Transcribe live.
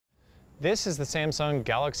This is the Samsung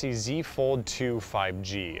Galaxy Z Fold2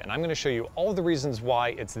 5G, and I'm going to show you all the reasons why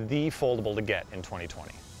it's the foldable to get in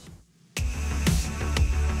 2020.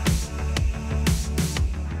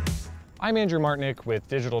 I'm Andrew Martinick with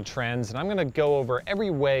Digital Trends, and I'm going to go over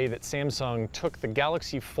every way that Samsung took the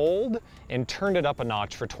Galaxy Fold and turned it up a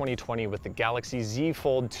notch for 2020 with the Galaxy Z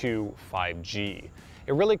Fold2 5G.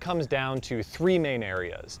 It really comes down to three main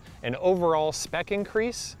areas: an overall spec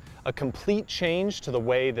increase, a complete change to the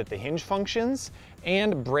way that the hinge functions,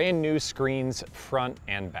 and brand new screens front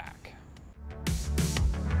and back.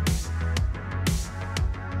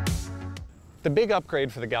 The big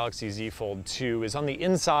upgrade for the Galaxy Z Fold 2 is on the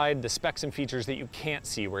inside, the specs and features that you can't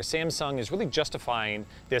see, where Samsung is really justifying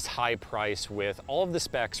this high price with all of the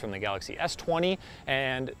specs from the Galaxy S20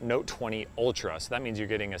 and Note 20 Ultra. So that means you're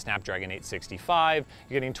getting a Snapdragon 865,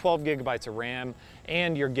 you're getting 12 gigabytes of RAM,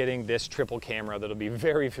 and you're getting this triple camera that'll be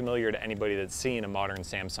very familiar to anybody that's seen a modern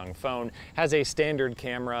Samsung phone. Has a standard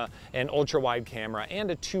camera, an ultra-wide camera,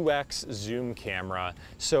 and a 2x zoom camera.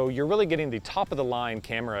 So you're really getting the top-of-the-line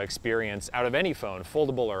camera experience out of any phone,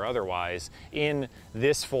 foldable or otherwise, in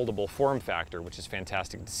this foldable form factor, which is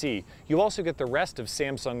fantastic to see. You also get the rest of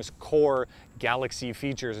Samsung's core Galaxy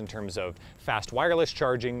features in terms of fast wireless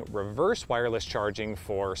charging, reverse wireless charging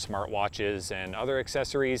for smartwatches and other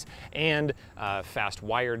accessories, and fast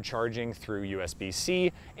wired charging through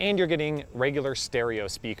USB-C, and you're getting regular stereo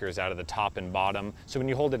speakers out of the top and bottom. So when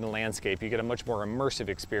you hold it in landscape, you get a much more immersive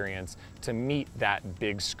experience to meet that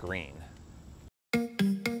big screen.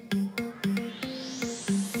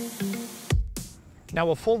 Now,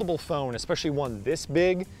 a foldable phone, especially one this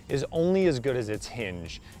big, is only as good as its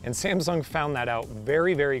hinge. And Samsung found that out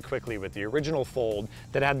very, very quickly with the original Fold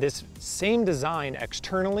that had this same design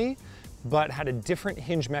externally, but had a different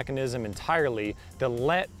hinge mechanism entirely that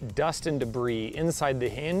let dust and debris inside the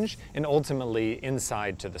hinge and ultimately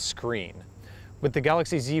inside to the screen. With the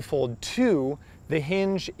Galaxy Z Fold 2, the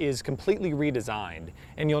hinge is completely redesigned,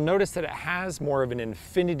 and you'll notice that it has more of an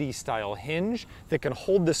infinity style hinge that can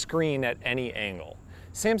hold the screen at any angle.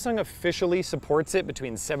 Samsung officially supports it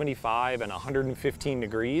between 75 and 115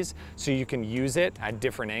 degrees, so you can use it at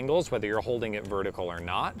different angles, whether you're holding it vertical or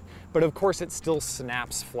not. But of course, it still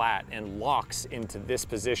snaps flat and locks into this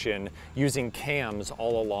position using cams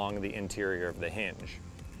all along the interior of the hinge.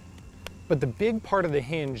 But the big part of the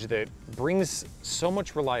hinge that brings so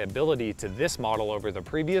much reliability to this model over the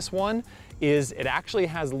previous one is it actually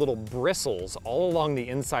has little bristles all along the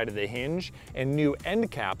inside of the hinge and new end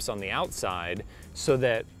caps on the outside, so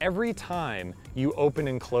that every time you open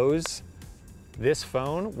and close this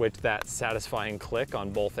phone, with that satisfying click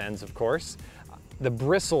on both ends, of course, the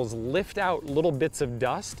bristles lift out little bits of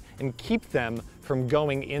dust and keep them from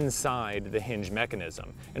going inside the hinge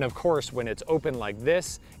mechanism. And of course, when it's open like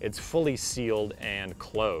this, it's fully sealed and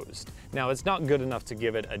closed. Now, it's not good enough to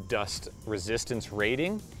give it a dust resistance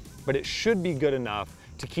rating, but it should be good enough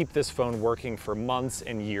to keep this phone working for months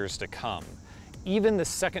and years to come. Even the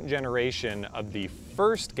second generation of the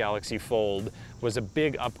first Galaxy Fold was a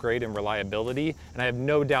big upgrade in reliability, and I have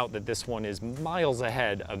no doubt that this one is miles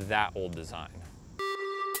ahead of that old design.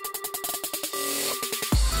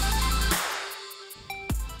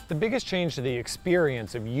 The biggest change to the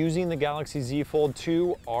experience of using the Galaxy Z Fold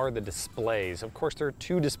 2 are the displays. Of course, there are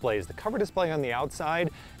two displays. The cover display on the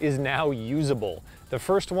outside is now usable. The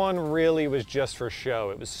first one really was just for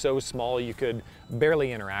show. It was so small you could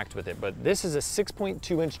barely interact with it, but this is a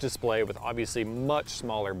 6.2-inch display with obviously much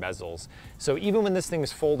smaller bezels. So even when this thing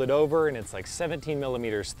is folded over and it's like 17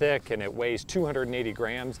 millimeters thick and it weighs 280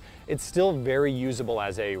 grams, it's still very usable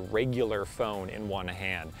as a regular phone in one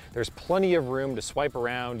hand. There's plenty of room to swipe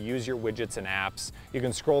around, use your widgets and apps. You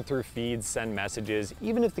can scroll through feeds, send messages,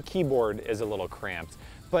 even if the keyboard is a little cramped.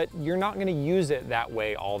 But you're not going to use it that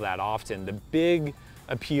way all that often. The big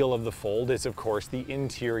appeal of the Fold is, of course, the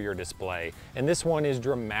interior display, and this one is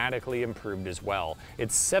dramatically improved as well.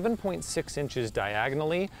 It's 7.6 inches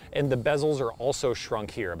diagonally, and the bezels are also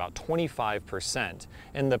shrunk here, about 25%,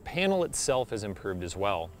 and the panel itself is improved as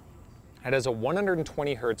well. It has a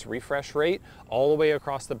 120 Hz refresh rate all the way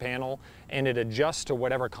across the panel, and it adjusts to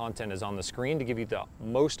whatever content is on the screen to give you the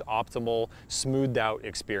most optimal, smoothed out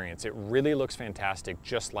experience. It really looks fantastic,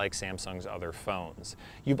 just like Samsung's other phones.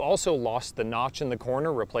 You've also lost the notch in the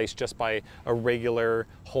corner, replaced just by a regular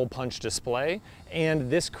hole punch display. And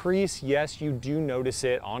this crease, yes, you do notice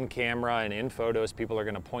it on camera and in photos, people are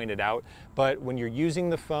gonna point it out, but when you're using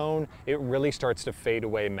the phone, it really starts to fade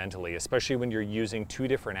away mentally, especially when you're using two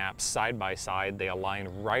different apps side by side. They align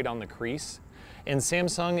right on the crease. And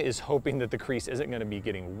Samsung is hoping that the crease isn't going to be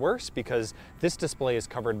getting worse because this display is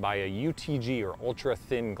covered by a UTG or ultra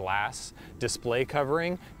thin glass display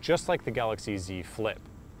covering, just like the Galaxy Z Flip.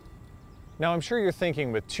 Now I'm sure you're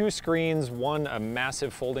thinking, with two screens, one a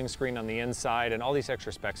massive folding screen on the inside and all these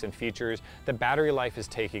extra specs and features, the battery life is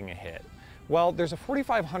taking a hit. Well, there's a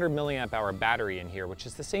 4,500 milliamp hour battery in here, which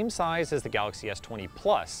is the same size as the Galaxy S20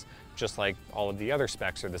 Plus, just like all of the other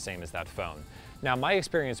specs are the same as that phone. Now, my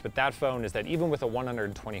experience with that phone is that even with a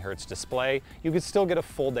 120 Hz display, you could still get a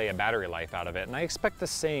full day of battery life out of it, and I expect the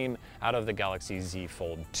same out of the Galaxy Z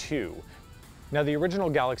Fold2. Now, the original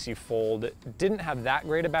Galaxy Fold didn't have that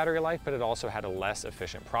great a battery life, but it also had a less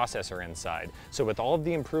efficient processor inside. So with all of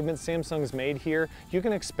the improvements Samsung's made here, you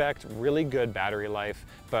can expect really good battery life,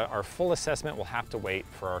 but our full assessment will have to wait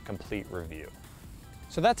for our complete review.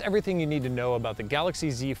 So that's everything you need to know about the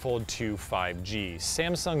Galaxy Z Fold2 5G,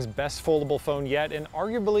 Samsung's best foldable phone yet, and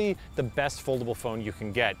arguably the best foldable phone you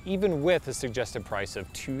can get, even with a suggested price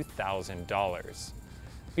of $2,000.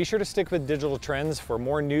 Be sure to stick with Digital Trends for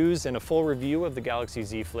more news and a full review of the Galaxy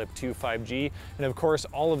Z Flip 2 5G, and of course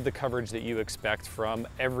all of the coverage that you expect from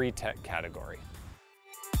every tech category.